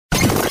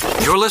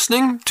You're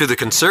listening to The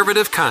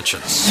Conservative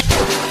Conscience.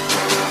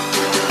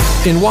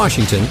 In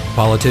Washington,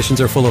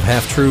 politicians are full of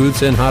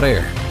half-truths and hot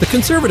air. The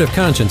Conservative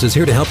Conscience is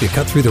here to help you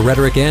cut through the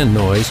rhetoric and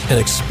noise and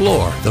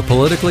explore the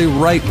politically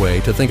right way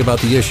to think about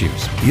the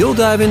issues. You'll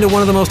dive into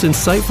one of the most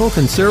insightful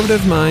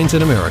conservative minds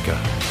in America.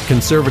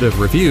 Conservative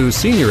Review's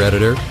senior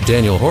editor,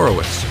 Daniel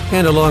Horowitz.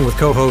 And along with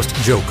co-host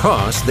Joe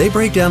Koss, they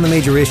break down the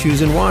major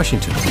issues in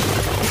Washington.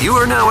 You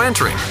are now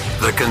entering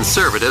The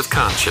Conservative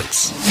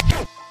Conscience.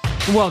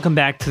 Welcome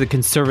back to The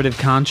Conservative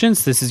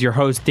Conscience. This is your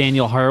host,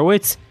 Daniel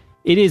Horowitz.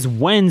 It is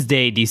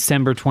Wednesday,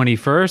 December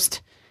 21st.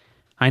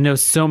 I know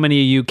so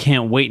many of you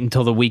can't wait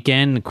until the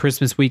weekend, the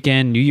Christmas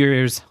weekend, New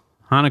Year's,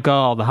 Hanukkah,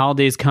 all the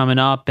holidays coming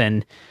up,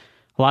 and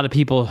a lot of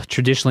people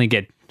traditionally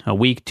get a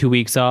week, 2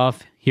 weeks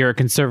off. Here at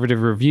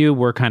Conservative Review,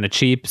 we're kind of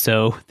cheap,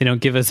 so they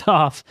don't give us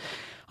off.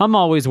 I'm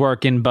always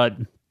working, but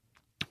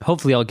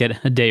hopefully I'll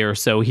get a day or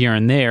so here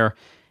and there.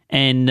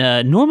 And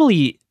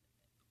normally,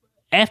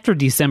 after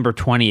December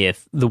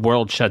 20th, the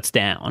world shuts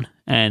down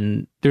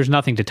and there's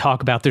nothing to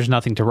talk about. There's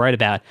nothing to write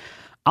about.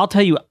 I'll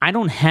tell you, I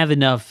don't have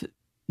enough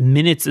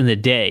minutes in the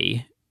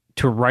day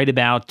to write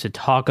about, to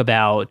talk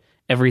about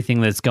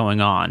everything that's going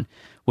on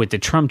with the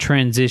Trump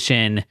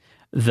transition,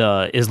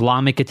 the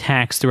Islamic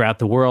attacks throughout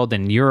the world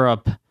and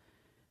Europe.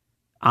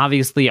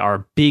 Obviously,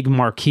 our big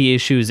marquee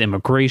issues,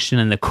 immigration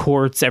and the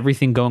courts,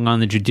 everything going on in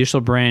the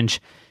judicial branch,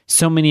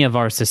 so many of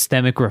our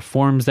systemic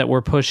reforms that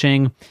we're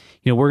pushing.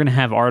 You know, we're going to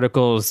have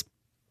articles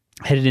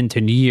headed into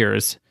New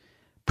Year's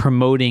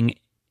promoting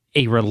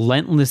a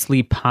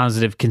relentlessly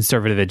positive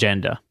conservative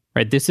agenda,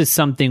 right? This is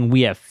something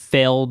we have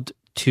failed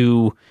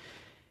to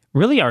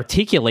really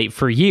articulate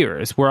for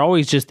years. We're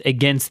always just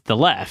against the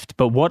left,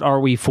 but what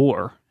are we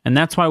for? And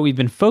that's why we've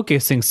been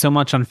focusing so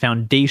much on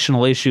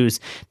foundational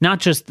issues, not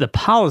just the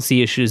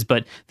policy issues,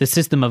 but the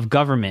system of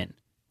government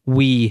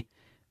we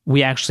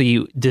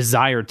actually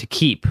desire to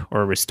keep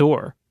or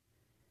restore.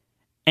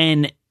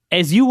 And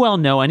as you well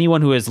know,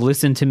 anyone who has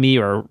listened to me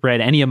or read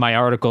any of my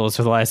articles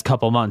for the last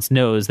couple months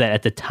knows that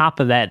at the top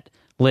of that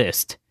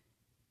list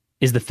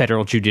is the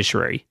federal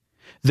judiciary.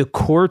 The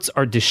courts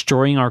are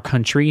destroying our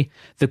country.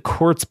 The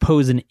courts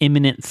pose an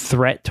imminent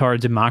threat to our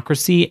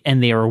democracy,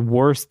 and they are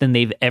worse than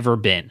they've ever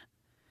been.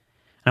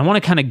 And I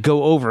want to kind of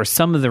go over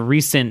some of the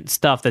recent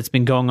stuff that's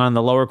been going on in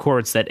the lower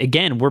courts that,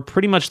 again, we're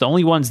pretty much the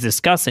only ones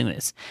discussing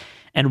this.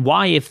 And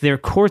why, if their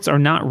courts are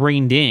not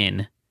reined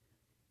in,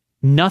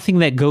 nothing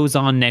that goes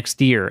on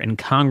next year in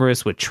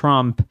Congress with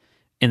Trump,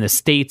 in the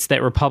states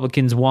that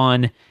Republicans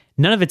won,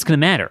 none of it's going to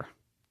matter.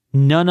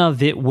 None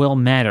of it will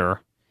matter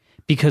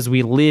because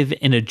we live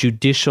in a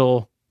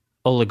judicial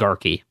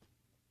oligarchy.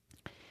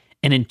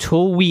 And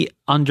until we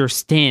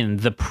understand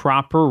the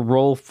proper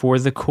role for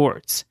the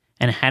courts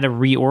and how to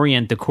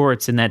reorient the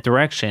courts in that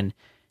direction,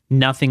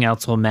 nothing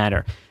else will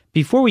matter.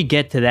 Before we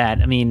get to that,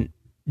 I mean,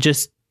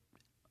 just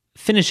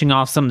finishing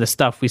off some of the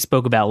stuff we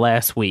spoke about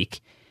last week,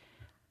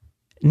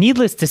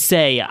 needless to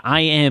say, I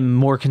am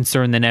more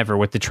concerned than ever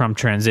with the Trump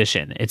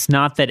transition. It's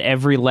not that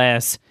every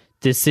last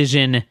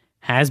decision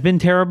has been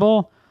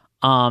terrible.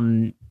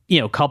 A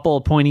couple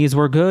appointees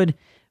were good,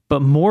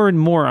 but more and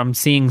more I'm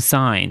seeing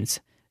signs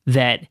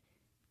that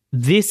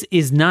this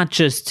is not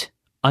just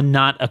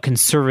not a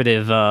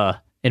conservative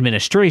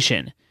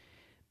administration,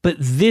 but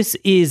this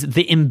is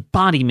the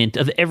embodiment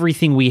of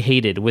everything we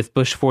hated with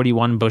Bush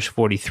 41, Bush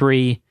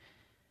 43,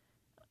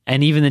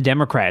 and even the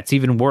Democrats,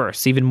 even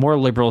worse, even more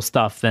liberal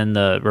stuff than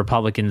the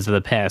Republicans of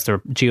the past or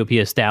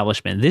GOP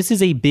establishment. This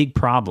is a big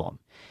problem.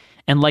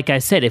 And like I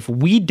said, if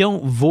we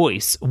don't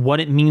voice what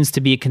it means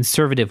to be a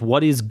conservative,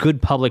 what is good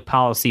public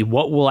policy,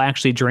 what will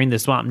actually drain the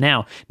swamp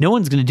now, no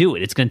one's going to do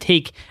it. It's going to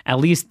take at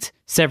least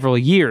several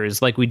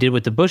years, like we did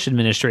with the Bush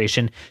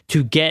administration,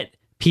 to get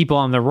people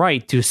on the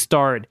right to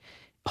start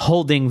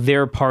holding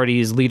their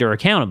party's leader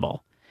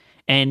accountable.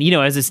 And,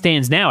 as it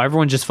stands now,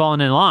 everyone's just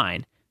falling in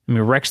line. I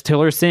mean, Rex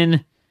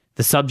Tillerson,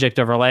 the subject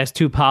of our last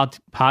two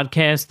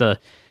podcasts, the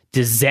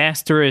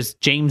disastrous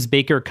James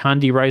Baker,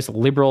 Condi Rice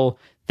liberal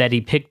that he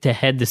picked to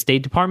head the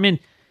State Department,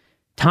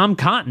 Tom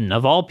Cotton,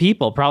 of all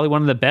people, probably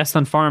one of the best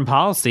on foreign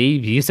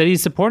policy, he said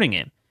he's supporting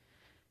him.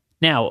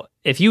 Now,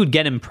 if you would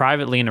get him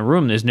privately in a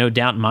room, there's no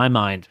doubt in my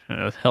mind,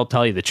 he'll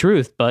tell you the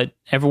truth, but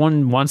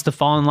everyone wants to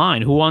fall in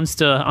line. Who wants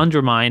to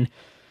undermine,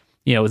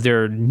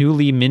 their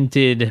newly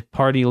minted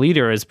party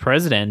leader as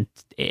president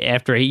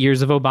after 8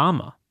 years of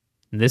Obama?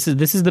 This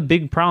is the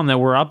big problem that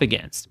we're up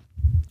against.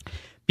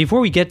 Before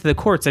we get to the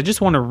courts, I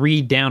just want to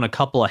read down a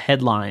couple of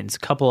headlines, a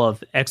couple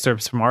of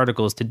excerpts from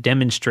articles to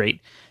demonstrate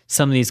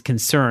some of these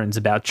concerns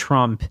about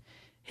Trump,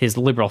 his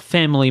liberal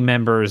family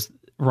members,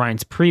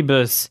 Reince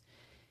Priebus,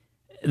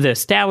 the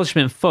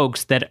establishment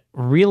folks that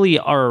really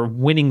are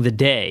winning the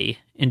day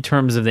in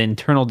terms of the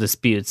internal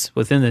disputes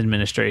within the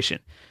administration.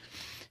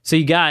 So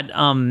you got,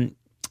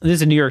 this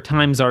is a New York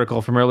Times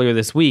article from earlier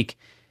this week.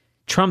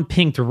 Trump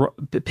picked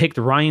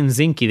Ryan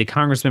Zinke, the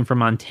congressman from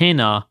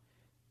Montana,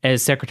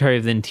 as Secretary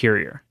of the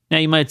Interior. Now,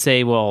 you might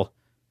say, well,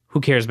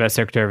 who cares about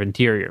Secretary of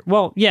Interior?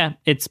 Well, yeah,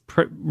 it's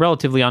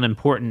relatively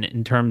unimportant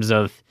in terms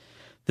of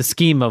the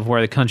scheme of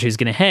where the country is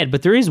going to head.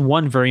 But there is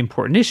one very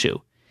important issue.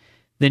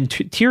 The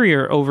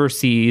Interior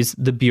oversees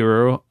the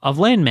Bureau of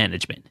Land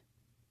Management.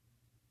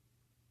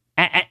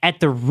 At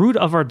the root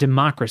of our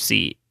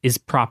democracy is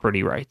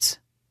property rights,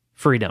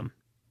 freedom.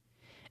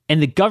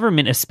 And the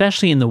government,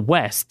 especially in the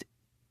West,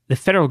 the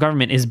federal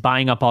government is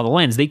buying up all the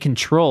lands. They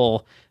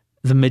control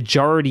the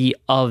majority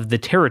of the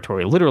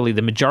territory, literally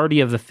the majority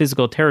of the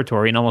physical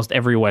territory in almost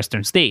every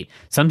Western state.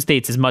 Some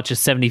states as much as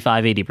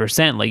 75,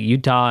 80%, like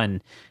Utah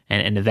and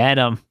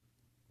Nevada.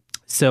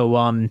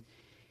 So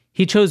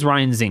he chose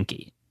Ryan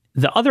Zinke.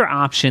 The other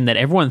option that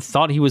everyone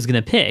thought he was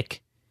going to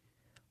pick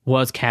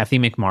was Cathy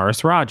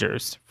McMorris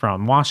Rodgers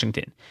from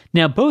Washington.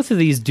 Now, both of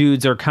these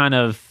dudes are kind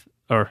of,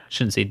 or I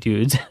shouldn't say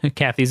dudes,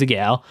 Cathy's a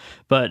gal,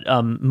 but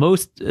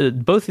both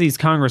of these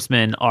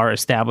congressmen are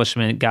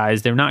establishment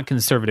guys. They're not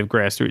conservative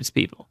grassroots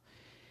people.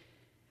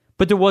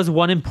 But there was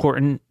one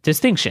important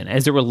distinction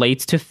as it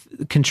relates to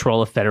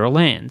control of federal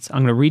lands. I'm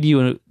going to read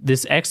you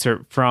this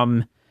excerpt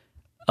from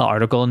an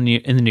article in the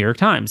New York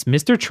Times.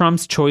 Mr.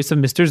 Trump's choice of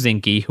Mr.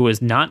 Zinke, who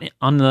was not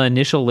on the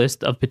initial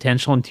list of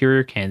potential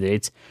interior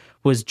candidates,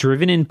 was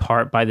driven in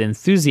part by the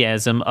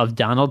enthusiasm of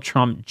Donald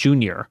Trump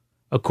Jr.,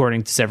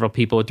 according to several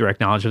people with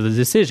direct knowledge of the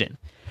decision.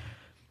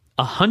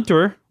 A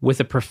hunter with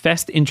a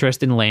professed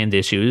interest in land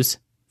issues,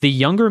 the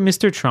younger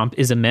Mr. Trump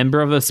is a member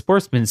of a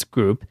sportsman's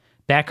group,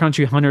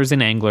 Backcountry Hunters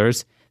and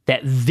Anglers,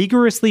 that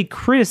vigorously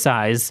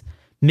criticize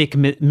Miss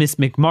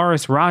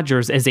McMorris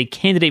Rodgers as a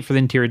candidate for the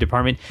Interior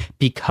Department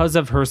because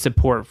of her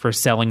support for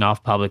selling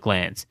off public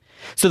lands.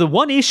 So the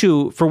one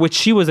issue for which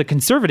she was a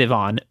conservative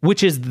on,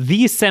 which is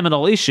the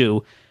seminal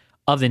issue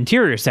of the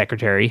Interior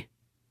Secretary,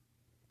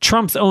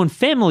 Trump's own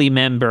family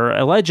member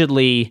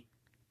allegedly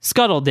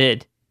scuttled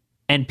it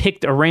and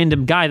picked a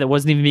random guy that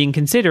wasn't even being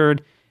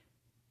considered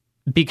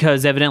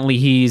because evidently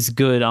he's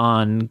good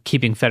on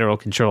keeping federal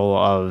control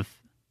of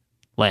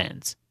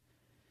lands.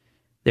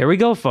 There we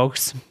go,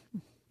 folks.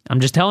 I'm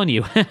just telling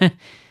you,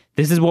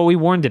 this is what we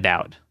warned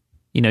about.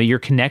 You know, your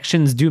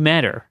connections do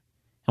matter.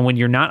 And when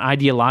you're not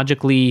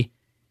ideologically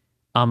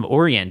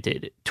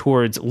oriented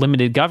towards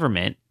limited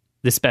government,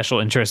 the special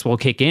interest will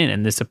kick in,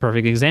 and this is a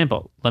perfect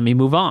example. Let me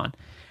move on.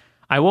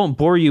 I won't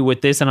bore you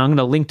with this, and I'm going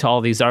to link to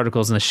all these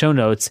articles in the show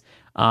notes,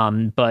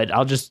 but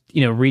I'll just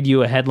read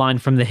you a headline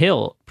from The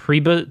Hill.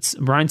 Reince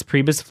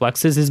Priebus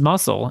flexes his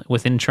muscle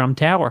within Trump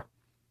Tower.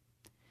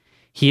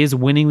 He is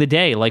winning the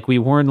day, like we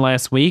warned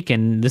last week,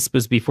 and this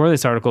was before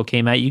this article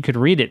came out. You could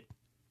read it,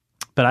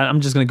 but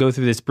I'm just going to go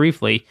through this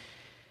briefly.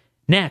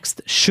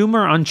 Next,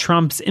 Schumer on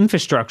Trump's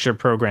infrastructure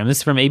program. This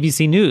is from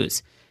ABC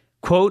News.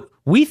 Quote,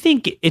 "We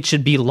think it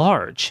should be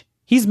large.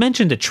 He's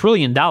mentioned $1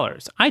 trillion.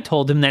 I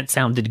told him that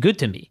sounded good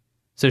to me."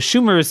 So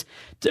Schumer's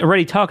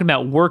already talking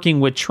about working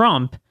with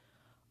Trump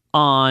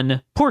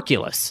on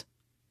Porculus.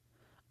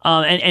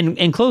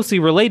 And closely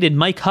related,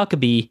 Mike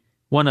Huckabee,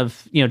 one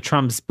of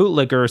Trump's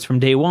bootlickers from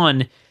day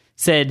one,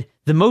 said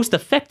the most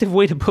effective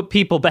way to put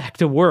people back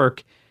to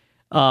work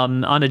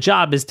on a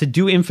job is to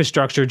do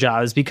infrastructure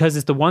jobs because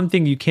it's the one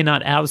thing you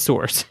cannot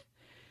outsource.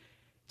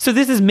 So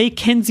this is make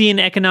Keynesian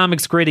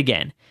economics great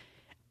again.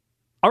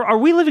 Are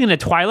we living in a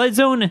twilight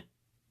zone?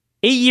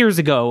 8 years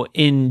ago,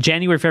 in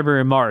January,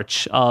 February,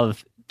 March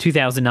of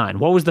 2009,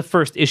 what was the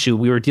first issue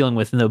we were dealing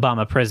with in the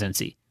Obama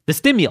presidency? The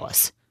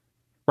stimulus,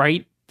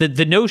 right?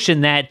 The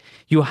notion that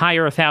you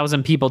hire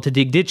 1,000 people to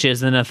dig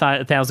ditches and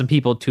 1,000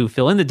 people to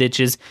fill in the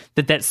ditches,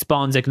 that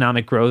spawns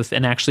economic growth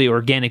and actually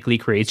organically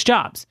creates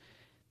jobs.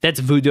 That's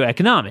voodoo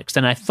economics.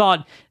 And I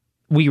thought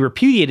we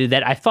repudiated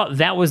that. I thought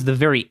that was the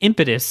very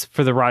impetus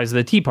for the rise of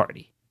the Tea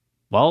Party.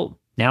 Well,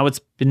 now it's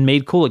been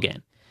made cool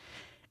again.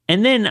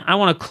 And then I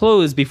want to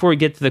close, before we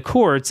get to the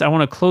courts, I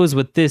want to close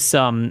with this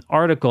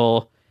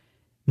article.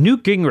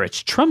 Newt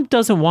Gingrich, Trump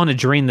doesn't want to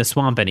drain the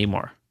swamp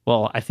anymore.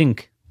 Well, I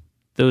think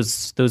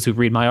those who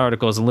read my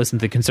articles and listen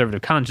to the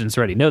Conservative Conscience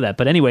already know that.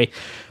 But anyway,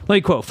 let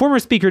me quote. Former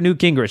Speaker Newt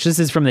Gingrich, this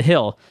is from The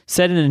Hill,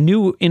 said in a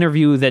new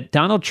interview that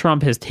Donald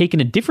Trump has taken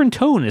a different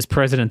tone as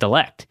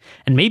president-elect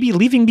and may be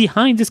leaving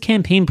behind his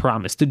campaign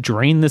promise to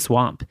drain the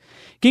swamp.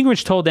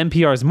 Gingrich told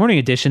NPR's Morning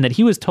Edition that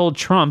he was told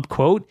Trump,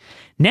 quote,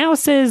 now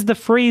says the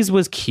phrase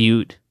was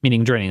cute,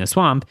 meaning draining the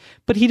swamp,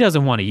 but he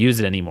doesn't want to use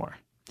it anymore.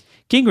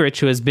 Gingrich,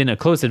 who has been a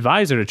close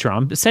advisor to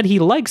Trump, said he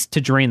likes to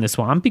drain the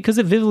swamp because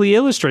it vividly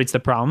illustrates the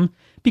problem,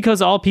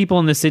 because all people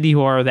in the city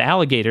who are the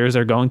alligators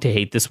are going to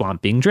hate the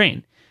swamp being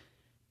drained.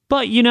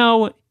 But,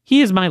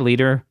 he is my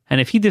leader,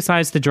 and if he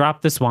decides to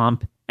drop the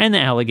swamp and the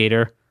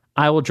alligator,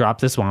 I will drop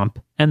the swamp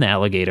and the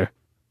alligator.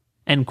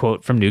 End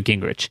quote from Newt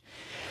Gingrich.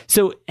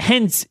 So,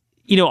 hence,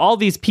 all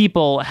these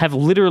people have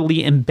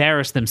literally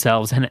embarrassed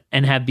themselves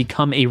and have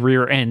become a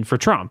rear end for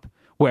Trump.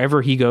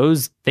 Wherever he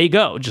goes, they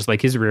go, just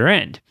like his rear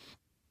end.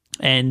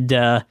 And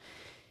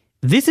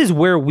this is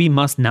where we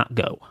must not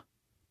go.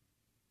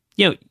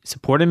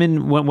 Support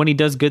him when he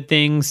does good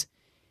things.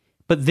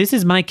 But this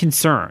is my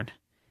concern,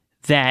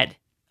 that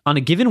on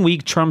a given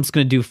week, Trump's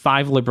going to do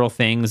 5 liberal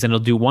things, and he'll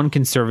do 1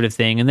 conservative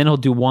thing, and then he'll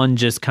do 1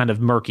 just kind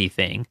of murky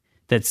thing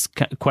that's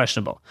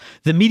questionable.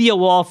 The media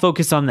will all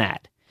focus on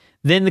that.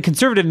 then the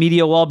conservative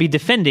media will all be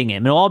defending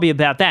him. It'll all be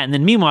about that. And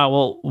then meanwhile,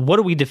 well, what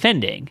are we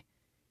defending?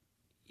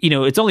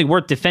 It's only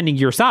worth defending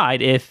your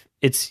side if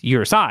it's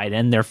your side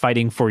and they're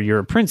fighting for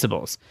your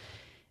principles.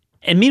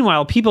 And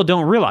meanwhile, people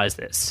don't realize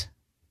this.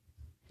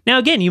 Now,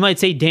 again, you might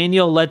say,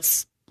 Daniel,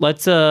 let's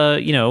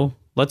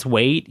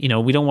wait. We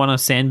don't want to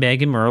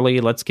sandbag him early.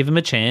 Let's give him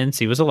a chance.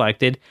 He was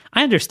elected.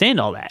 I understand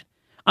all that.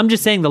 I'm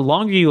just saying the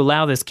longer you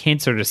allow this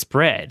cancer to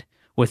spread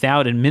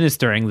without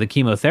administering the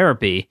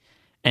chemotherapy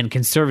and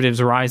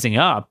conservatives rising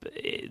up,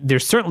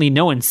 there's certainly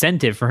no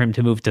incentive for him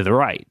to move to the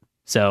right.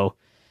 So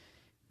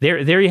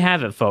there you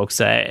have it, folks.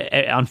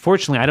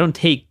 Unfortunately, I don't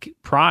take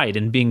pride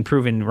in being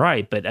proven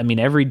right, but I mean,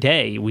 every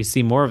day we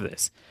see more of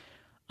this.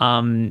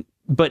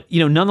 But,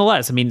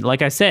 nonetheless, I mean,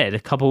 like I said a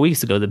couple of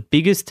weeks ago, the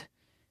biggest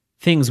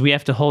things we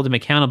have to hold him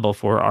accountable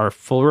for are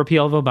full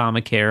repeal of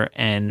Obamacare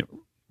and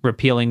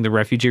repealing the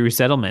refugee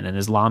resettlement and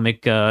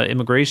Islamic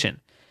immigration.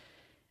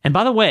 And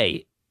by the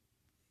way,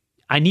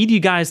 I need you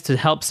guys to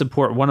help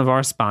support one of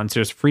our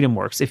sponsors,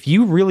 FreedomWorks. If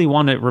you really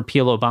want to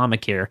repeal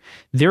Obamacare,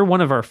 they're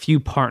one of our few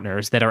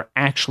partners that are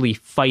actually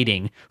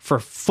fighting for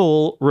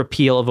full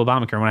repeal of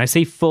Obamacare. When I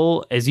say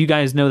full, as you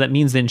guys know, that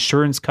means the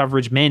insurance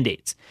coverage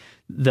mandates,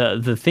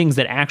 the things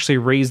that actually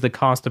raise the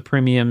cost of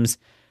premiums,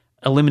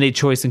 eliminate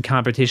choice and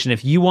competition.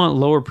 If you want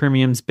lower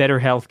premiums, better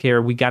health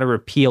care, we got to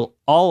repeal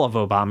all of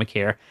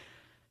Obamacare.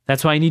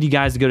 That's why I need you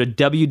guys to go to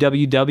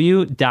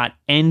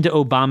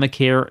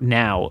www.endobamacare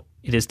now.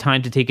 It is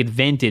time to take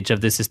advantage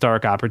of this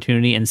historic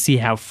opportunity and see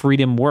how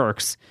freedom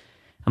works.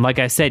 And like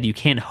I said, you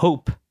can't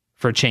hope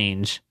for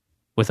change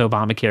with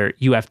Obamacare.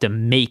 You have to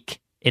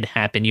make it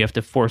happen. You have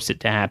to force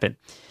it to happen.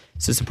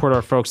 So support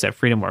our folks at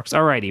FreedomWorks.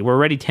 All righty, we're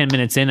already 10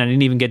 minutes in. I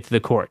didn't even get to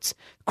the courts.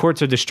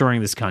 Courts are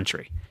destroying this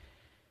country.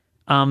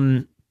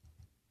 For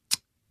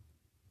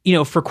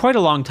quite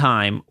a long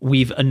time,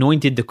 we've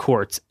anointed the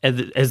courts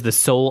as the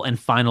sole and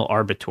final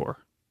arbiter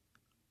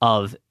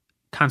of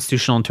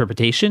constitutional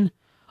interpretation,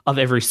 of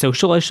every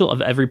social issue,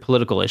 of every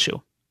political issue,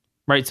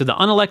 right? So the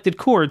unelected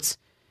courts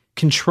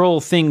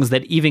control things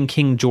that even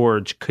King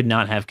George could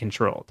not have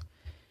controlled.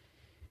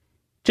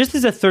 Just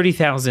as a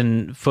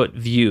 30,000-foot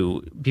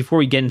view, before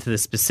we get into the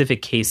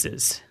specific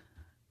cases,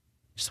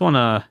 just want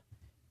to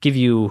give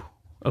you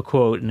a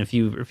quote, and if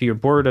you're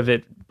bored of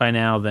it by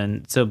now,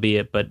 then so be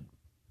it, but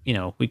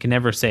we can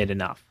never say it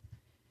enough.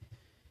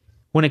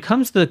 When it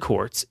comes to the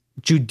courts,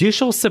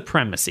 judicial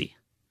supremacy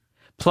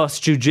plus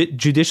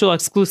judicial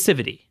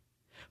exclusivity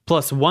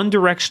plus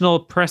one-directional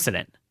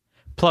precedent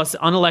plus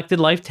unelected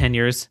life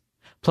tenures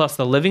plus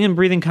the living and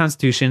breathing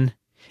Constitution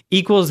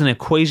equals an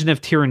equation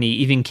of tyranny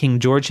even King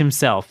George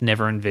himself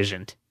never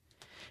envisioned.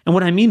 And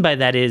what I mean by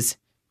that is,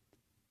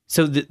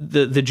 so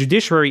the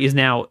judiciary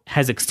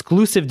has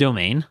exclusive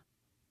domain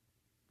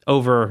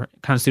over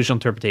constitutional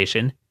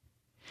interpretation.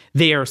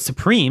 They are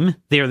supreme.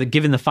 They are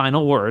given the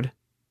final word.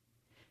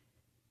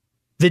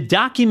 The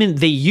document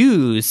they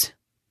use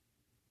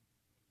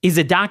is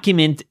a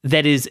document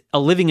that is a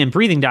living and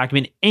breathing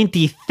document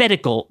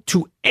antithetical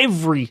to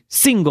every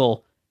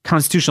single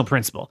constitutional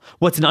principle.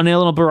 What's an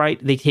unalienable right,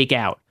 they take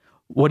out.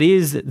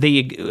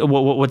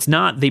 What's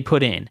not, they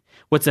put in.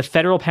 What's a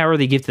federal power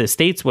they give to the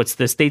states? What's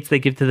the states they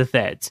give to the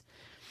feds?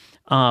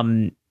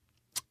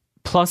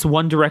 Plus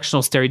one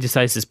directional stare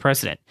decisis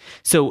precedent.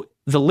 So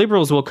the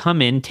liberals will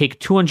come in, take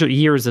 200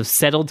 years of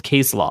settled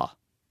case law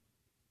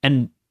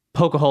and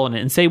poke a hole in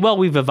it and say, well,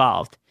 we've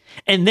evolved.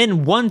 And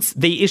then once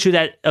they issue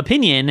that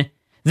opinion,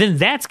 then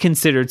that's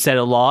considered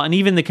settled law. And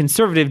even the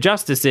conservative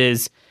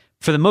justices,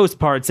 for the most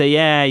part, say,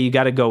 yeah, you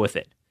got to go with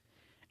it.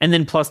 And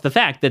then plus the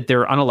fact that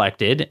they're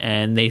unelected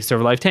and they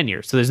serve life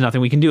tenure. So there's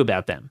nothing we can do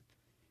about them.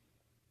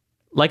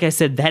 Like I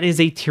said, that is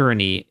a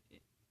tyranny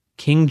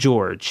King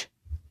George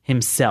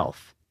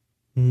himself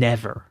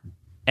never,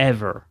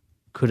 ever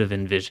could have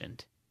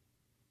envisioned.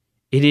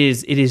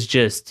 It's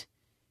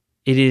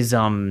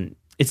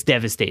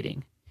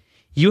devastating.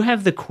 You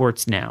have the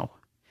courts now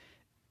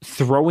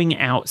throwing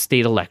out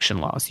state election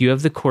laws. You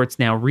have the courts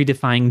now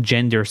redefining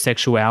gender,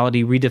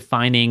 sexuality,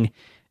 redefining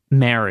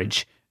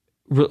marriage,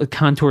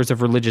 contours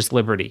of religious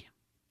liberty.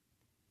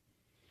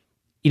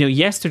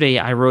 Yesterday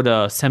I wrote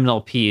a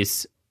seminal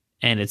piece,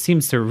 and it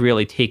seems to have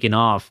really taken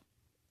off.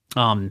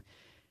 The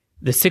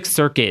Sixth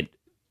Circuit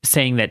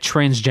saying that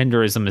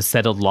transgenderism is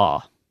settled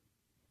law.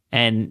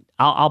 And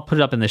I'll put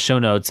it up in the show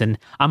notes, and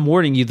I'm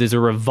warning you, there's a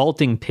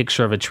revolting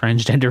picture of a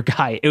transgender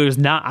guy. It was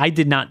not, I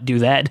did not do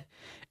that.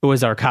 It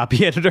was our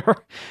copy editor.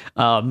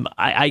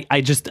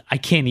 I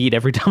can't eat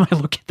every time I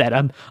look at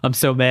that. I'm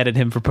so mad at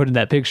him for putting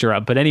that picture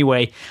up. But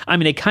anyway, I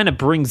mean, it kind of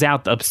brings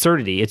out the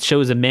absurdity. It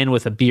shows a man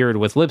with a beard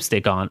with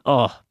lipstick on.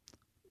 Oh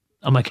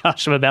my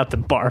gosh, I'm about to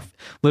barf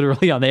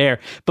literally on the air.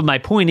 But my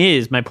point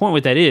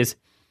with that is,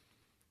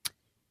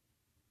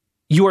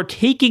 you are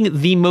taking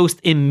the most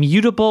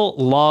immutable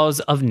laws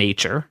of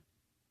nature,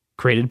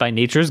 created by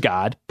nature's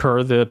God,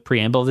 per the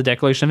preamble of the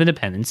Declaration of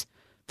Independence,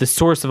 the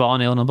source of all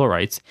unalienable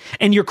rights,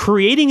 and you're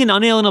creating an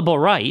unalienable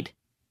right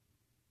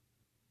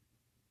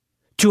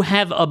to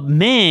have a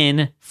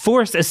man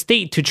force a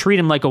state to treat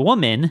him like a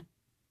woman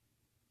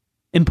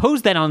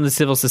impose that on the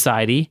civil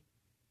society,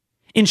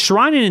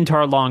 enshrine it into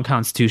our law and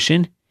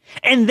constitution,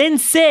 and then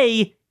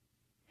say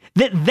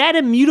that that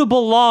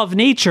immutable law of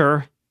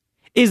nature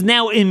is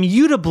now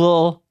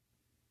immutably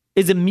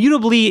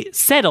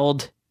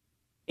settled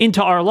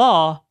into our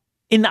law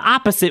in the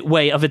opposite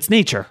way of its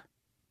nature.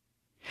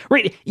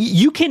 Right?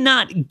 You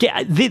cannot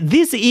get,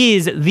 this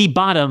is the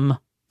bottom,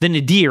 the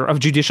nadir of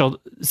judicial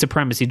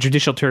supremacy,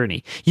 judicial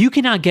tyranny. You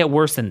cannot get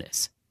worse than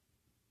this.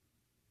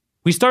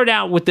 We started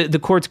out with the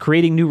courts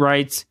creating new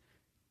rights,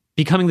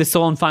 becoming the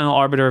sole and final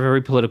arbiter of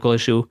every political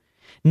issue.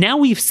 Now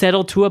we've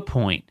settled to a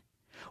point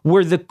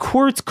where the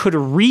courts could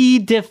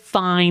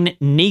redefine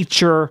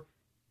nature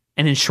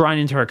and enshrine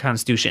into our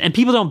Constitution. And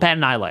people don't bat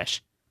an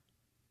eyelash.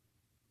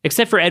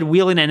 Except for Ed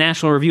Whelan at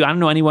National Review, I don't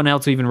know anyone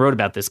else who even wrote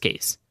about this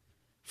case.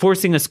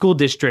 Forcing a school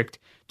district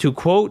to,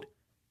 quote,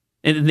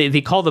 and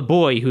they call the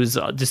boy who's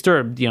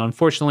disturbed,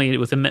 unfortunately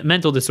with a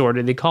mental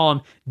disorder, they call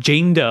him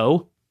Jane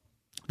Doe,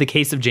 the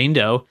case of Jane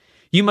Doe.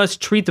 You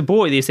must treat the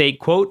boy, they say,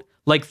 quote,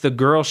 like the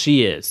girl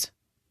she is.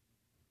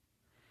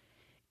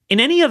 In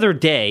any other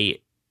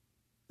day,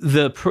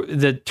 the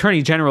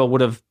Attorney General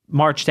would have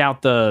marched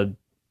out the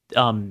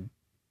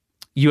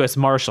U.S.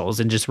 Marshals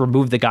and just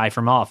removed the guy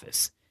from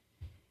office.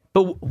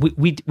 But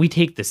we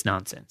take this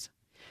nonsense.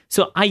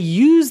 So I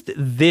used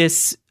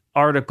this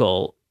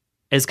article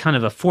as kind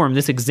of a forum,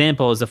 this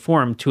example as a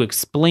forum to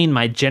explain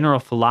my general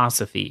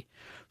philosophy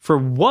for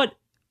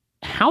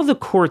how the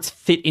courts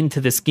fit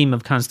into the scheme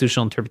of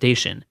constitutional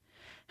interpretation,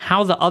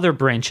 how the other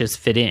branches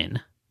fit in,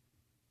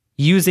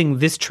 using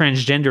this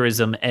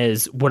transgenderism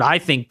as what I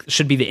think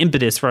should be the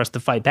impetus for us to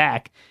fight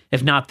back.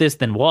 If not this,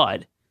 then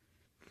what?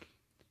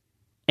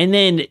 And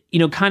then,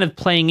 kind of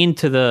playing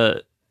into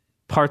the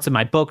parts of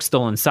my book,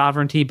 Stolen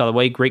Sovereignty. By the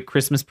way, great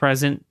Christmas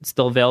present,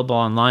 still available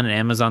online at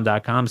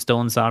Amazon.com,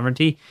 Stolen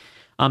Sovereignty.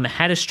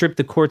 How to strip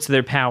the courts of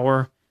their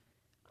power.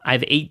 I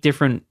have 8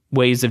 different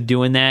ways of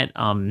doing that.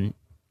 An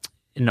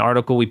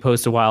article we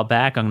posted a while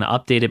back, I'm going to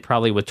update it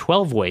probably with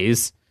 12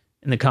 ways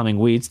in the coming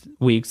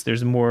weeks.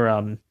 There's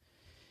more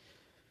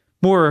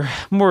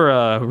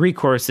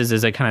recourses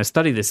as I kind of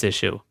study this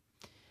issue.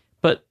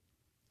 But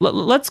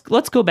let's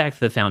go back to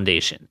the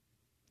foundation.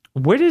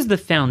 Where does the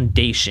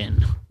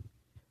foundation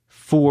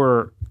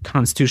for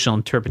constitutional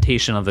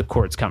interpretation of the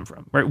courts come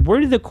from? Right? Where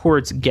do the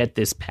courts get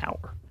this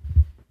power?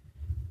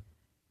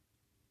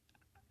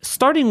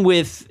 Starting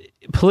with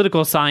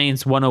Political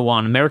Science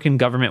 101, American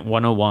Government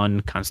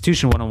 101,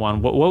 Constitution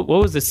 101, what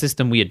was the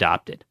system we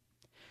adopted?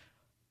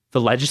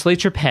 The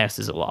legislature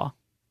passes a law.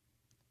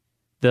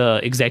 The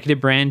executive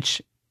branch,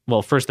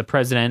 well, first the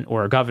president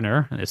or a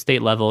governor at the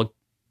state level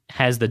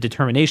has the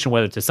determination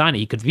whether to sign it.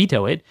 He could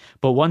veto it,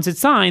 but once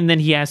it's signed, then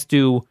he has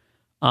to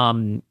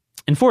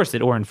enforce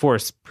it or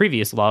enforce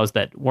previous laws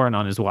that weren't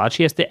on his watch.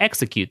 He has to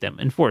execute them,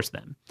 enforce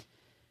them,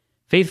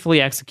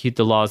 faithfully execute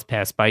the laws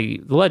passed by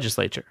the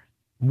legislature.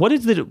 What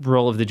is the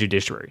role of the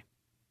judiciary?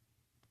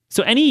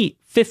 So any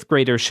 5th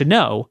grader should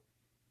know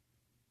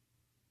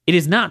it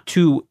is not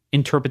to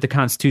interpret the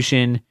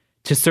Constitution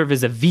to serve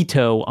as a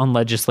veto on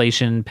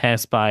legislation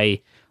passed by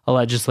a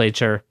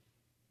legislature.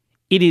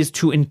 It is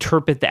to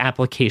interpret the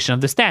application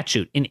of the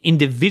statute in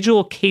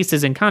individual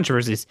cases and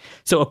controversies.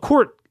 So a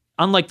court,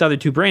 unlike the other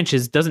 2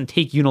 branches, doesn't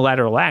take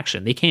unilateral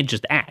action. They can't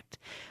just act.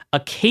 A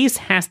case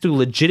has to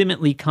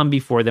legitimately come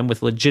before them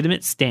with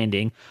legitimate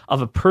standing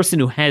of a person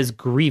who has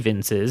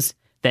grievances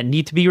that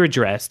need to be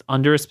redressed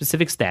under a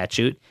specific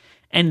statute,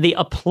 and they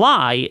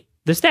apply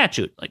the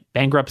statute. Like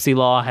bankruptcy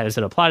law, how does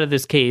it apply to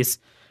this case?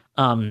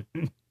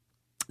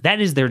 That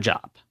is their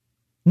job.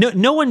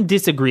 No one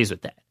disagrees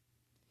with that.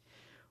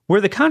 Where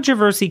the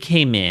controversy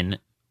came in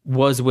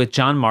was with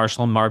John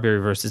Marshall and Marbury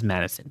versus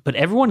Madison, but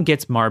everyone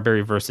gets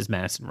Marbury versus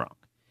Madison wrong.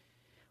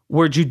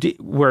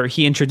 Where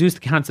he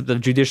introduced the concept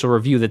of judicial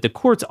review, that the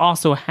courts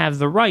also have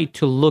the right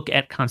to look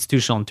at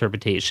constitutional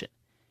interpretation.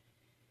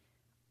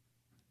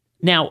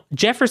 Now,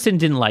 Jefferson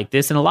didn't like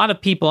this, and a lot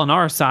of people on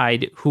our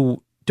side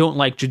who don't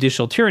like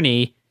judicial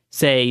tyranny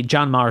say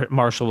John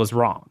Marshall was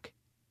wrong.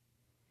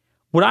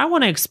 What I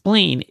want to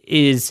explain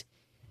is,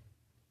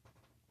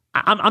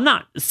 I'm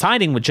not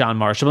siding with John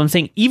Marshall, but I'm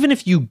saying even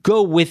if you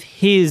go with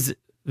his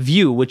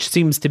view, which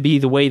seems to be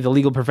the way the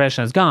legal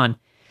profession has gone,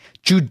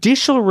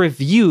 judicial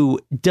review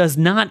does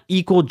not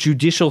equal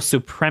judicial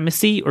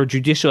supremacy or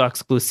judicial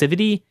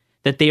exclusivity,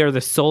 that they are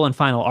the sole and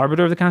final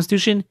arbiter of the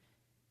Constitution.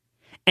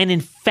 And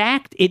in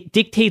fact, it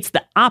dictates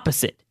the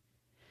opposite,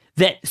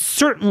 that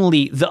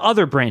certainly the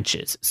other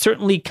branches,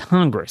 certainly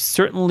Congress,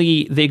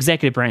 certainly the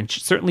executive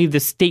branch, certainly the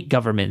state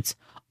governments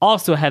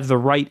also have the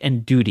right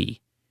and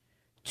duty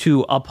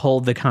to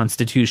uphold the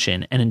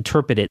Constitution and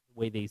interpret it the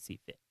way they see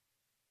fit.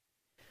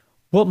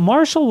 What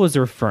Marshall was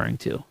referring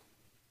to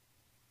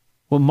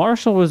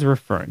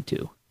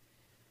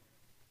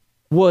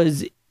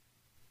was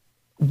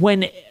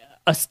when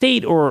a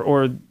state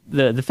or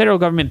the federal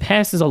government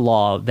passes a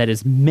law that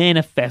is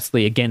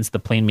manifestly against the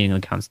plain meaning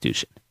of the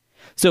Constitution.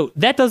 So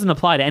that doesn't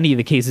apply to any of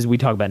the cases we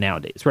talk about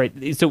nowadays,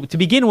 right? So to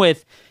begin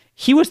with,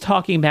 he was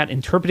talking about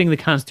interpreting the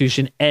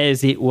Constitution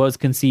as it was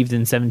conceived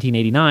in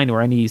 1789 or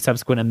any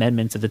subsequent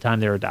amendments at the time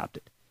they were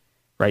adopted,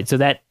 right? So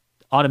that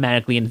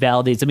automatically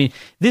invalidates. I mean,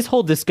 this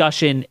whole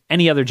discussion,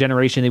 any other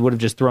generation, they would have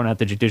just thrown out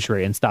the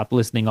judiciary and stopped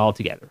listening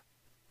altogether.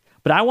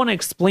 But I want to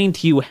explain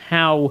to you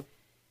how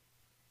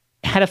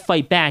to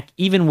fight back,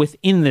 even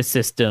within the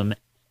system,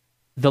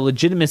 the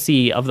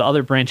legitimacy of the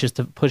other branches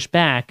to push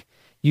back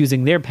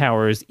using their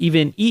powers,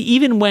 even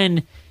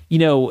when,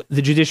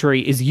 the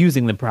judiciary is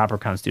using the proper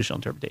constitutional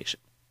interpretation.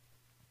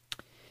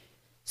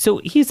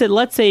 So he said,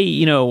 let's say,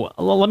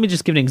 let me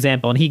just give an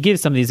example. And he gives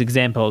some of these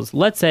examples.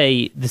 Let's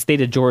say the state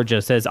of Georgia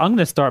says, I'm going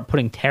to start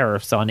putting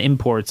tariffs on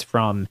imports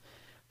from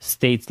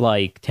states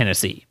like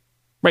Tennessee.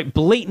 Right,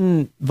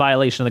 blatant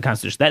violation of the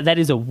Constitution. That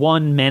is a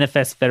one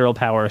manifest federal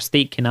power. A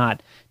state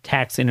cannot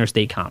tax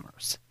interstate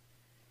commerce.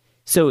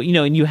 So,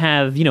 and you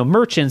have,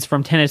 merchants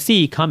from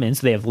Tennessee come in,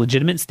 so they have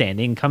legitimate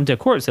standing, come to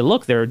court and say,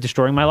 look, they're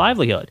destroying my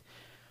livelihood.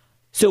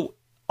 So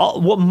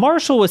what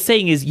Marshall was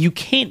saying is you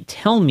can't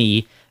tell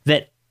me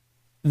that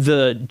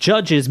the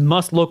judges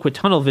must look with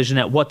tunnel vision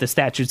at what the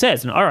statute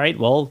says. And all right,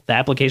 well, the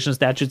application of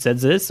statute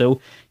says this,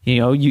 so,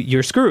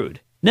 you're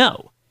screwed.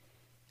 No.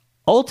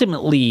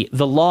 Ultimately,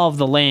 the law of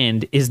the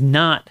land is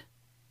not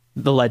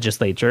the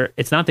legislature.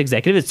 It's not the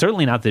executive. It's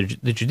certainly not the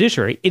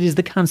judiciary. It is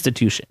the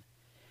Constitution.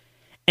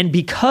 And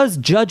because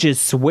judges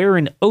swear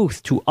an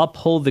oath to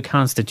uphold the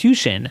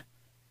Constitution,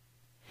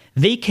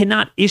 they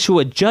cannot issue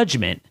a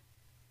judgment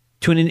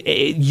to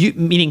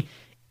meaning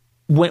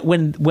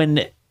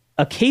when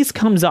a case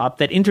comes up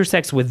that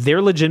intersects with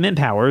their legitimate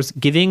powers,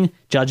 giving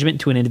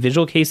judgment to an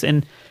individual case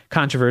and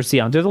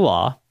controversy under the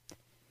law,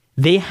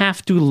 they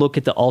have to look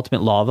at the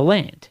ultimate law of the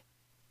land.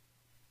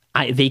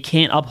 They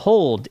can't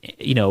uphold,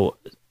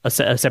 a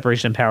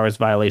separation of powers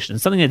violation,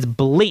 something that's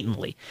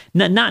blatantly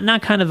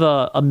not kind of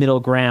a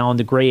middle ground,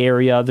 a gray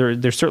area.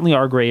 There certainly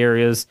are gray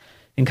areas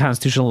in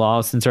constitutional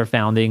law since our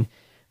founding,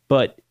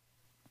 but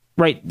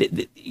right,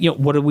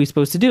 what are we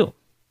supposed to do?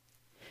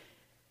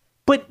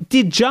 But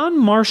did John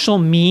Marshall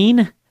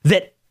mean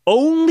that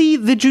only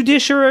the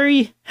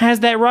judiciary has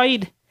that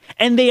right,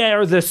 and they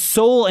are the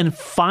sole and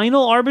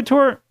final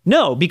arbiter?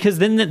 No, because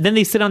then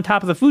they sit on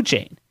top of the food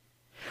chain.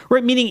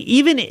 Right, meaning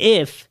even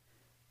if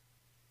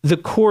the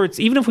courts,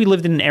 even if we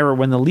lived in an era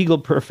when the legal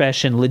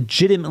profession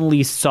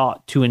legitimately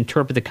sought to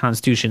interpret the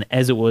Constitution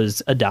as it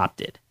was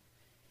adopted,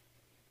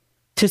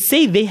 to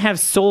say they have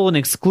sole and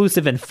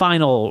exclusive and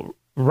final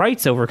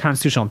rights over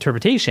constitutional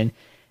interpretation,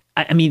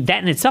 I mean,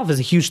 that in itself is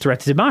a huge threat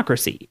to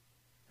democracy.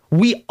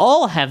 We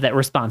all have that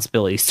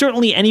responsibility.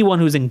 Certainly anyone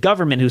who's in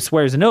government who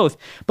swears an oath,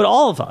 but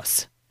all of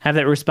us have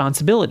that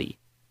responsibility.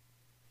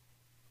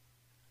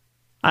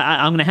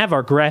 I'm going to have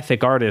our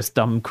graphic artist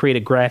create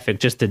a graphic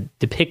just to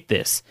depict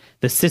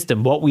the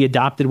system, what we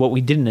adopted, what we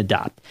didn't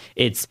adopt.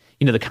 It's,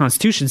 the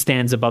Constitution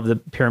stands above the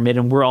pyramid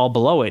and we're all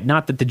below it,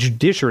 not that the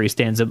judiciary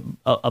stands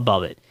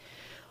above it.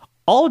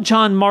 All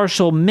John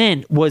Marshall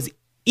meant was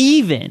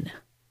even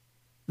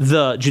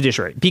the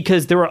judiciary,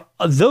 because there were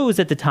those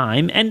at the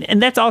time,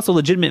 and that's also a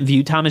legitimate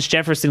view. Thomas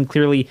Jefferson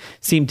clearly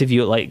seemed to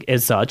view it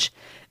as such,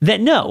 that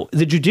no,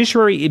 the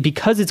judiciary,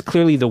 because it's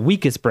clearly the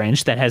weakest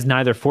branch that has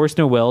neither force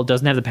nor will,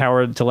 doesn't have the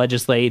power to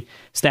legislate,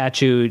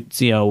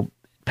 statutes,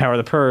 power of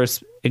the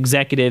purse,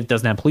 executive,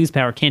 doesn't have police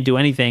power, can't do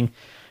anything,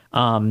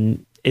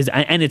 and it's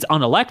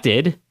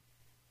unelected,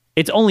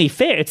 it's only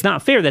fair, it's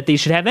not fair that they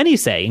should have any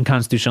say in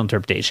constitutional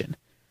interpretation.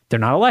 They're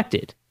not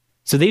elected.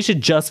 So they should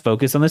just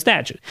focus on the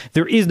statute.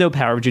 There is no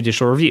power of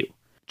judicial review.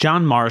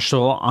 John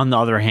Marshall, on the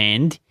other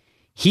hand,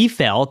 he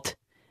felt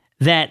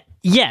that,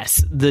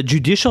 yes, the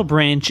judicial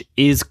branch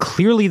is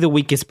clearly the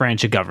weakest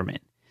branch of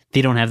government.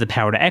 They don't have the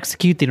power to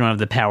execute. They don't have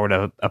the power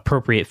to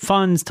appropriate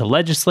funds, to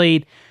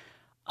legislate.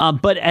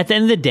 But at the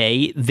end of the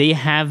day, they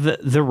have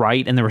the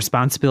right and the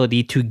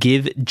responsibility to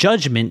give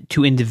judgment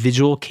to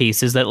individual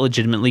cases that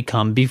legitimately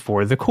come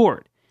before the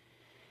court.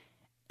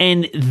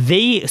 And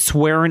they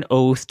swear an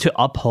oath to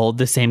uphold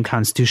the same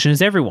Constitution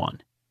as everyone.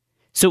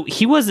 So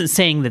he wasn't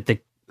saying that the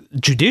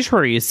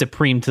judiciary is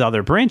supreme to the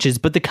other branches,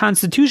 but the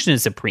Constitution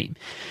is supreme.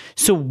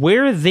 So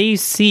where they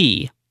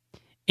see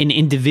an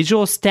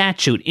individual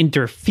statute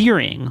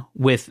interfering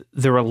with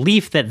the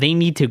relief that they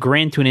need to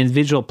grant to an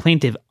individual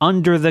plaintiff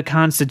under the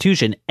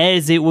Constitution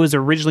as it was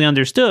originally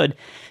understood,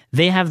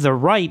 they have the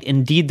right,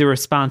 indeed the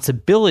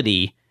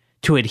responsibility,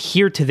 to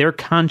adhere to their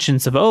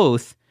conscience of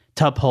oath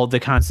to uphold the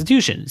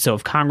Constitution. So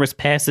if Congress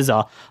passes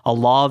a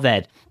law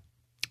that,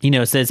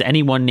 says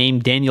anyone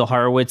named Daniel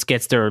Horowitz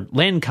gets their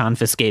land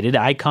confiscated,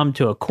 I come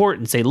to a court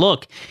and say,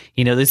 look,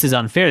 this is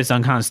unfair, it's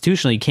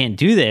unconstitutional, you can't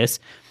do this.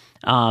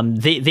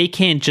 They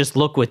can't just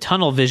look with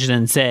tunnel vision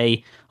and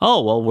say,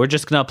 oh, well, we're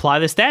just going to apply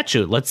the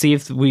statute. Let's see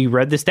if we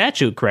read the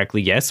statute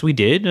correctly. Yes, we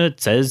did.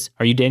 It says,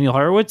 are you Daniel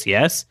Horowitz?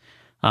 Yes.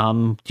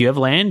 Do you have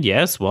land?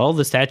 Yes. Well,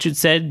 the statute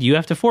said you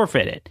have to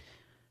forfeit it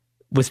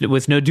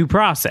with no due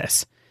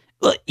process.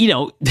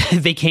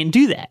 They can't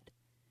do that.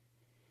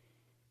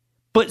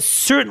 But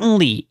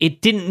certainly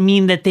it didn't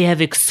mean that they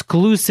have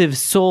exclusive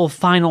sole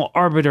final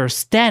arbiter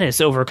status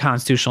over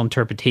constitutional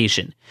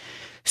interpretation.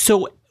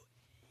 So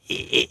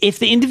if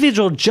the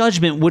individual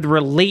judgment would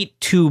relate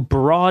to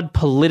broad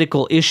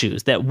political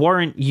issues that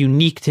weren't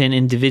unique to an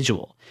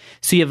individual.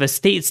 So you have a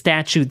state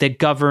statute that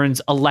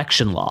governs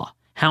election law,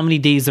 how many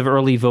days of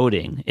early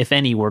voting, if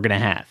any, we're going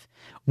to have,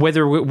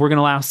 whether we're going to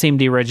allow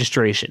same-day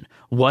registration,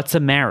 what's a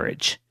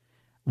marriage,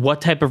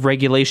 what type of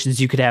regulations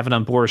you could have an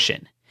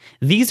abortion.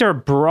 These are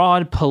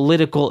broad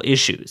political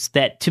issues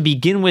that, to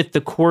begin with,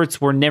 the courts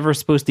were never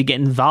supposed to get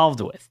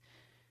involved with.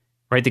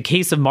 Right? The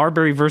case of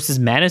Marbury versus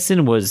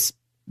Madison was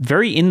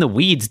very in the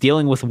weeds,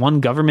 dealing with one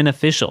government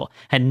official,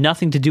 had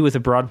nothing to do with a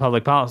broad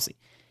public policy.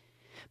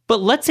 But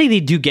let's say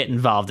they do get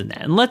involved in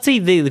that. And let's say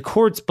the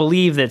courts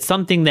believe that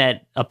something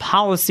that a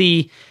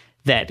policy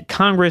that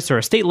Congress or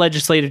a state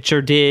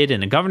legislature did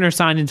and a governor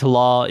signed into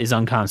law is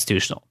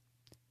unconstitutional.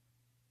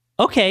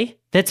 Okay,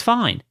 that's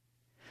fine.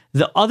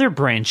 The other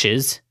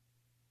branches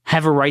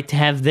have a right to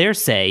have their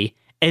say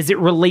as it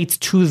relates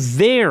to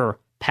their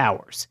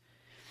powers.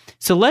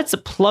 So let's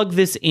plug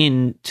this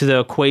into the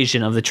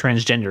equation of the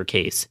transgender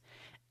case,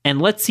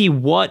 and let's see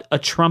what a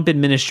Trump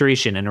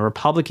administration and a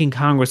Republican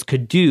Congress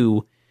could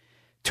do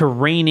to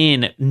rein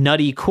in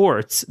nutty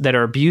courts that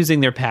are abusing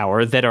their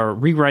power, that are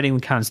rewriting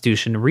the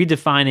Constitution,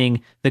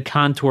 redefining the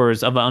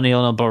contours of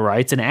unalienable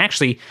rights, and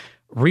actually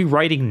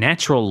rewriting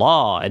natural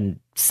law and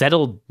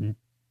settled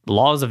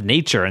laws of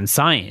nature and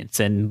science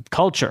and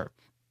culture,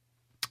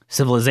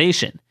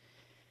 civilization.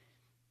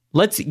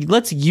 Let's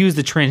use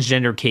the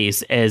transgender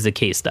case as a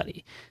case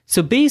study.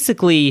 So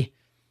basically,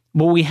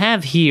 what we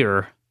have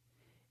here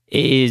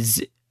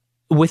is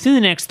within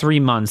the next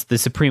 3 months, the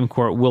Supreme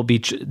Court will be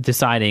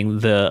deciding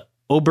the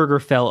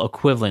Obergefell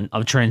equivalent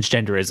of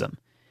transgenderism.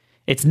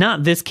 It's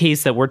not this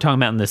case that we're talking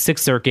about in the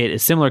Sixth Circuit, a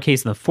similar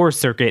case in the Fourth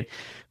Circuit,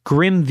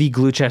 Grimm v.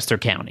 Gloucester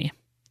County.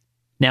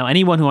 Now,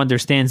 anyone who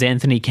understands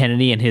Anthony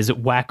Kennedy and his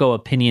wacko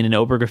opinion in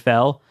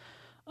Obergefell,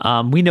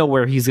 we know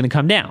where he's going to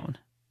come down.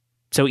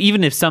 So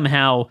even if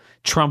somehow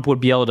Trump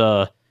would be able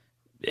to,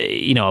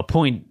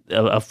 appoint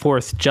a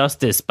fourth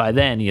justice by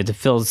then, to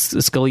fill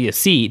Scalia's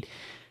seat,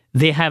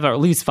 they have at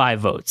least 5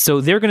 votes.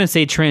 So they're going to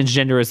say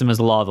transgenderism is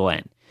the law of the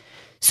land.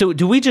 So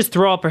do we just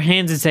throw up our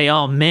hands and say,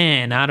 oh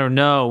man, I don't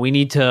know, we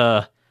need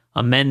to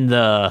amend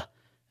the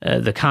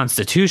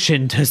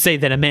Constitution to say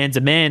that a man's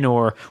a man,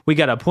 or we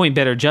got to appoint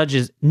better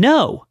judges?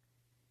 No.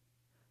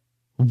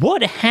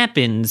 What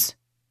happens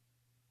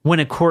when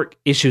a court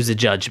issues a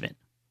judgment?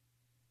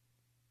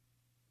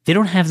 They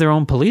don't have their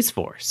own police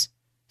force.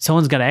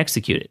 Someone's got to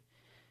execute it.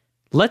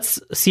 Let's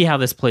see how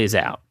this plays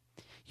out.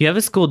 You have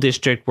a school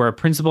district where a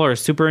principal or a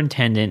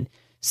superintendent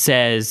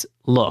says,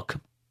 look,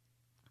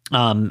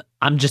 I'm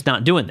just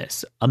not doing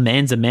this. A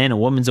man's a man, a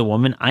woman's a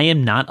woman. I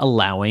am not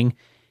allowing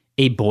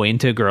a boy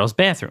into a girl's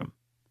bathroom.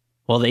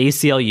 Well, the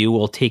ACLU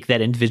will take that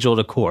individual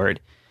to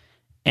court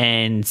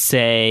and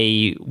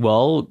say,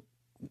 well,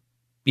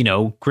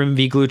 Grimm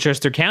v.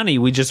 Gloucester County,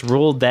 we just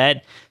ruled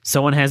that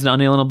someone has an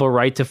unalienable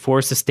right to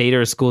force a state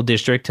or a school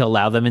district to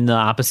allow them in the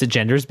opposite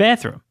gender's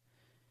bathroom.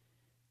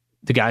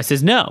 The guy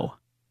says no.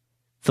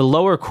 The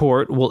lower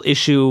court will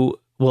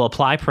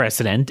apply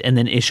precedent and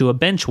then issue a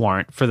bench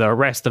warrant for the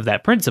arrest of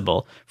that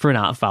principal for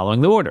not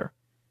following the order.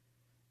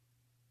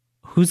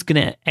 Who's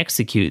going to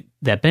execute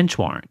that bench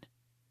warrant?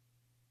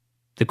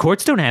 The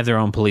courts don't have their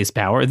own police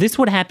power. This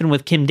would happen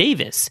with Kim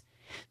Davis.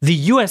 The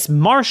U.S.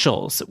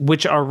 Marshals,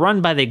 which are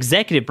run by the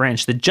executive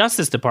branch, the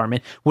Justice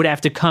Department, would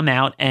have to come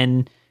out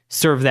and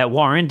serve that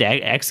warrant,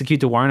 execute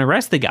the warrant,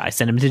 arrest the guy,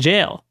 send him to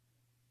jail.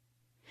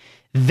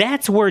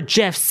 That's where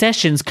Jeff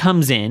Sessions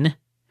comes in,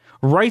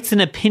 writes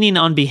an opinion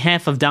on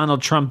behalf of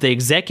Donald Trump, the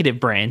executive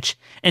branch,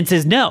 and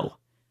says, no,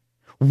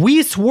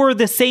 we swore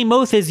the same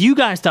oath as you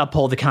guys to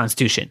uphold the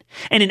Constitution.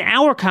 And in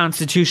our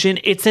Constitution,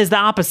 it says the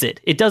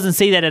opposite. It doesn't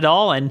say that at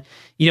all. And,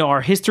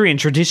 our history and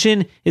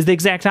tradition is the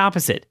exact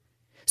opposite.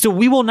 So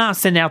we will not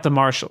send out the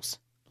marshals.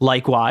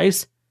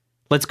 Likewise,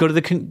 let's go to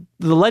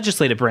the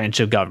legislative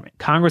branch of government.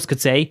 Congress could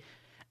say,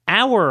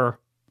 our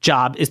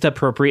job is to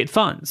appropriate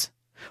funds.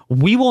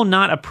 We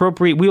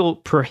will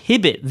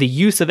prohibit the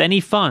use of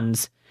any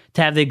funds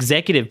to have the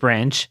executive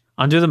branch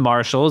under the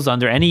marshals,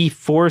 under any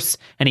force,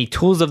 any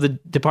tools of the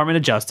Department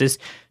of Justice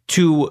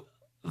to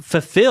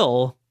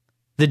fulfill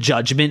the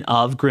judgment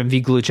of Grimm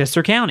v.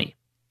 Gloucester County.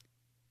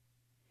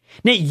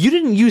 Now, you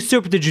didn't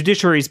usurp the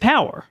judiciary's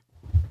power.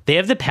 They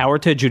have the power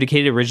to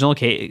adjudicate an original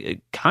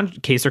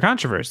case or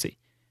controversy.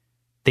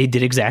 They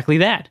did exactly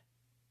that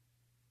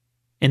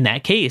in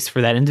that case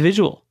for that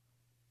individual.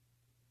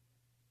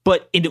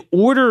 But in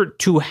order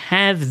to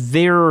have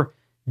their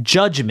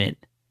judgment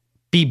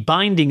be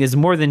binding as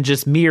more than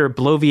just mere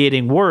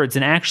bloviating words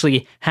and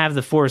actually have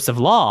the force of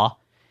law,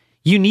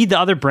 you need the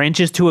other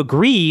branches to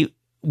agree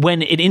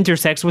when it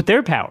intersects with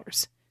their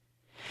powers.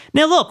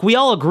 Now, look, we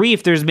all agree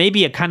if there's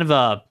maybe a kind of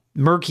a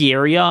murky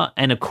area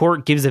and a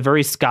court gives a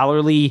very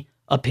scholarly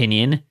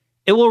opinion,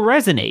 it will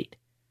resonate.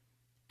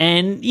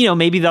 And,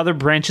 maybe the other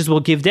branches will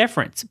give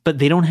deference, but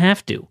they don't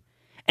have to.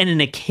 And in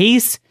a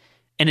case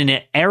and in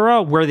an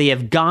era where they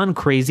have gone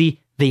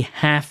crazy, they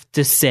have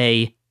to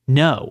say,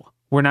 no,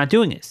 we're not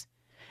doing this.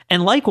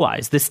 And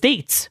likewise, the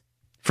states,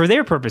 for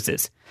their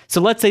purposes.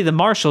 So let's say the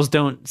marshals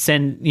don't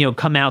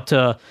come out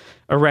to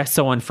arrest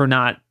someone for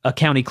a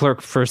county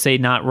clerk for, say,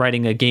 not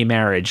writing a gay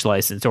marriage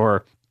license,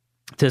 or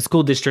to the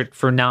school district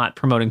for not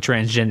promoting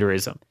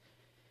transgenderism.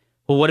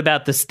 Well, what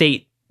about the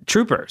state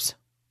troopers?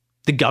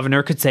 The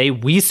governor could say,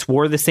 we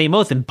swore the same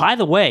oath. And by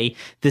the way,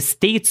 the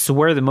states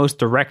swear the most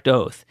direct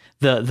oath.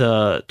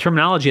 The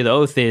terminology of the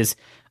oath is,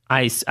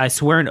 I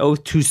swear an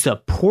oath to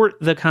support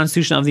the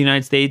Constitution of the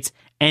United States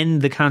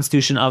and the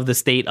Constitution of the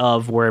state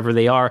of wherever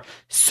they are.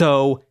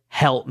 So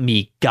help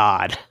me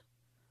God.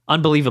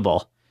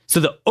 Unbelievable. So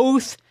the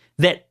oath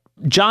that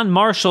John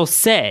Marshall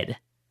said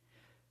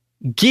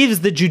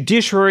gives the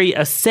judiciary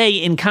a say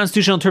in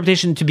constitutional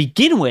interpretation to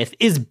begin with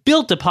is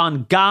built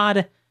upon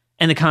God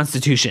and the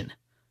Constitution.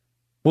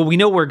 Well, we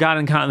know where God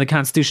and the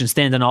Constitution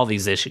stand on all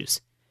these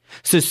issues.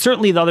 So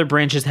certainly the other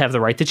branches have the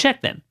right to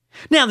check them.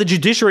 Now, the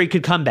judiciary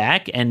could come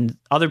back and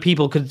other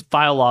people could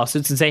file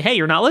lawsuits and say, hey,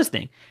 you're not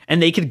listening.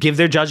 And they could give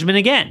their judgment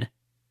again.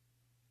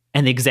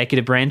 And the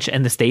executive branch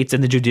and the states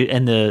and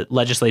the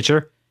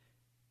legislature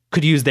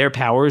could use their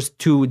powers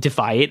to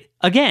defy it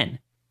again.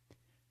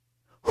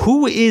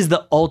 Who is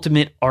the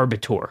ultimate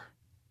arbiter?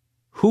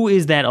 Who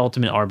is that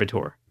ultimate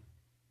arbiter?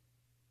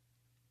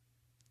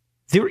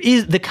 There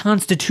is the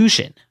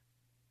Constitution.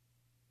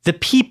 The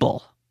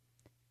people.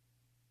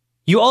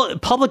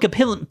 Public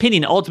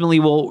opinion ultimately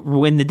will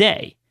win the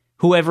day.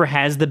 Whoever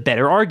has the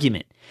better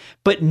argument.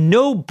 But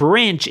no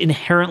branch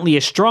inherently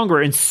is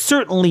stronger, and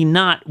certainly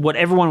not what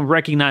everyone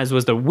recognized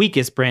was the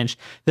weakest branch,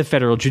 the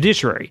federal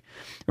judiciary.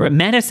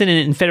 Madison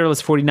in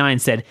Federalist 49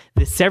 said,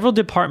 the several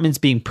departments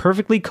being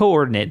perfectly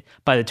coordinate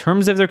by the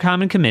terms of their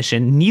common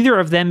commission, neither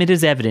of them, it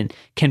is evident,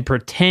 can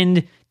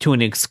pretend to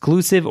an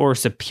exclusive or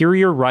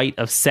superior right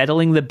of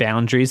settling the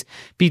boundaries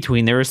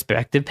between their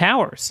respective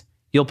powers.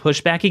 You'll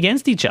push back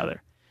against each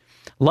other.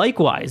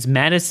 Likewise,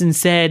 Madison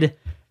said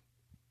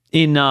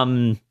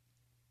in,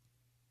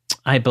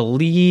 I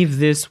believe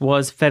this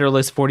was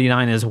Federalist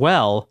 49 as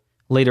well,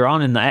 later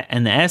on in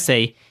the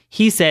essay,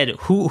 he said,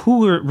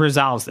 who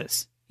resolves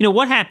this?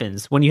 What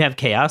happens when you have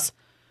chaos?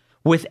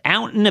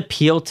 Without an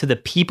appeal to the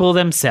people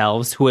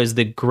themselves, who as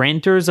the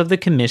grantors of the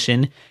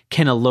commission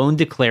can alone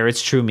declare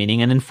its true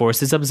meaning and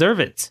enforce its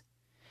observance.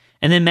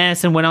 And then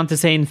Madison went on to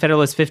say in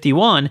Federalist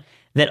 51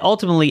 that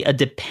ultimately a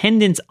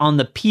dependence on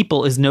the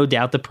people is no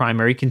doubt the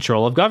primary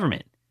control of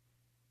government.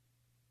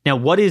 Now,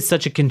 what is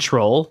such a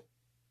control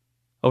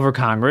over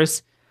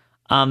Congress?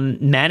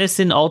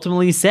 Madison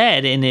ultimately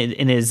said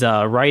in his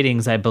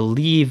writings, I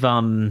believe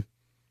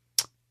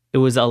it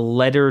was a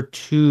letter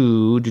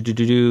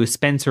to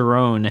Spencer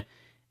Owen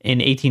in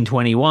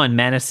 1821,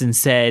 Madison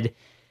said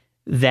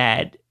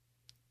that,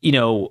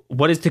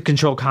 what is to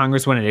control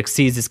Congress when it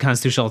exceeds its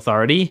constitutional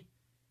authority?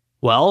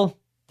 Well,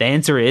 the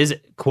answer is,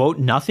 quote,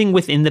 nothing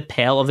within the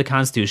pale of the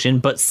Constitution,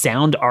 but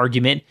sound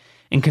argument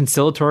and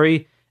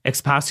conciliatory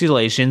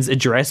expostulations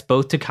addressed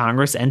both to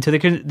Congress and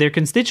to their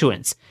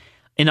constituents.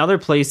 In other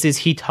places,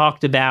 he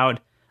talked about,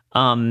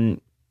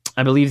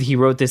 I believe he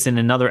wrote this in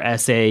another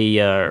essay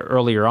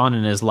earlier on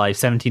in his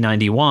life,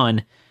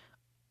 1791.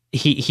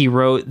 He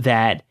wrote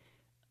that,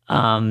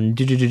 sorry,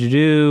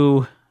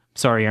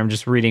 I'm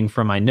just reading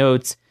from my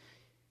notes.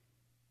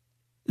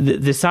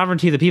 The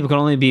sovereignty of the people can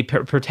only be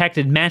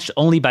protected, matched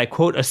only by,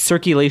 quote, a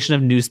circulation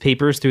of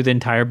newspapers through the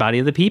entire body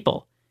of the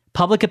people.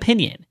 Public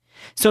opinion.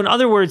 So in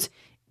other words,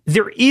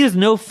 there is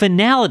no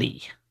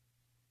finality.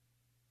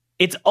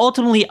 It's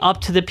ultimately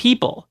up to the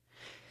people.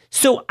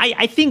 So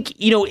I think,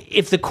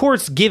 if the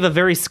courts give a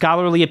very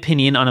scholarly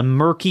opinion on a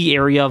murky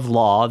area of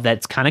law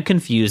that's kind of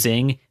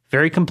confusing,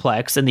 very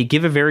complex, and they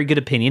give a very good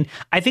opinion,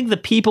 I think the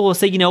people will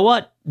say, you know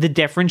what? The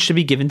deference should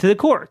be given to the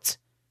courts.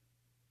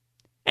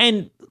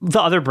 And the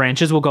other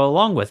branches will go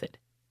along with it.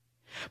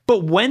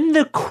 But when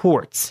the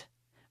courts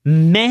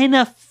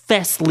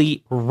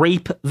manifestly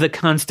rape the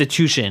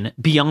Constitution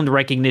beyond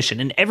recognition,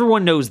 and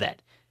everyone knows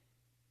that,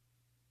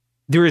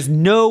 there is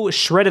no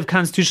shred of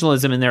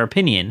constitutionalism in their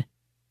opinion,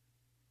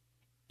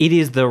 it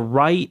is the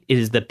right, it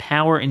is the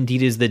power,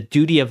 indeed, it is the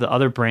duty of the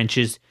other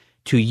branches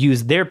to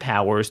use their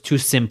powers to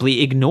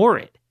simply ignore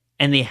it.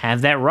 And they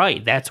have that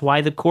right. That's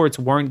why the courts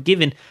weren't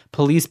given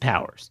police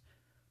powers.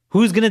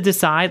 Who's going to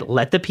decide?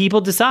 Let the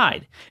people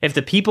decide. If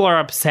the people are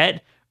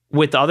upset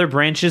with other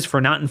branches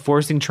for not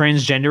enforcing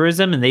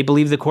transgenderism and they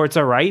believe the courts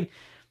are right,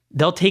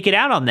 they'll take it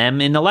out on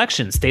them in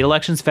elections, state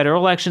elections,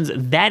 federal elections.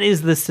 That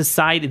is the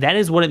society. That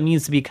is what it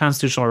means to be a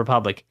constitutional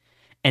republic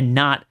and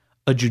not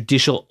a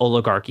judicial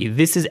oligarchy.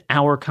 This is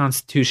our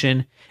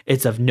Constitution.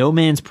 It's of no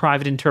man's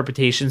private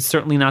interpretation,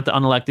 certainly not the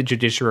unelected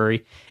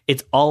judiciary.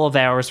 It's all of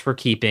ours for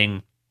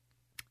keeping.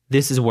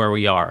 This is where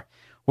we are.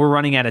 We're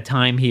running out of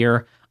time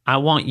here. I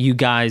want you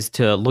guys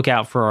to look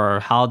out for our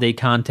holiday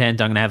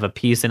content. I'm going to have a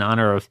piece in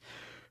honor of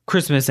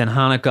Christmas and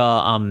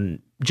Hanukkah,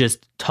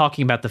 just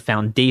talking about the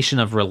foundation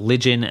of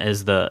religion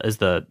as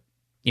the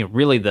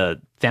really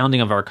the founding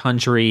of our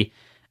country,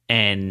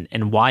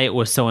 and why it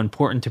was so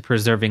important to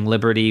preserving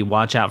liberty.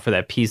 Watch out for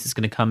that piece. It's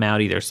going to come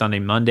out either Sunday,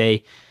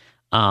 Monday.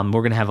 We're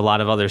going to have a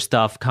lot of other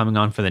stuff coming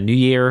on for the new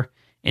year.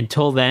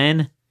 Until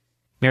then,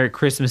 Merry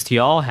Christmas to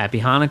y'all. Happy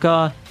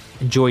Hanukkah.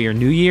 Enjoy your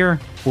new year.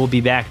 We'll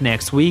be back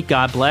next week.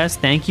 God bless.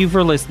 Thank you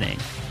for listening.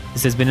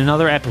 This has been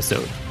another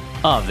episode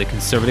of The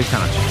Conservative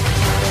Conscience.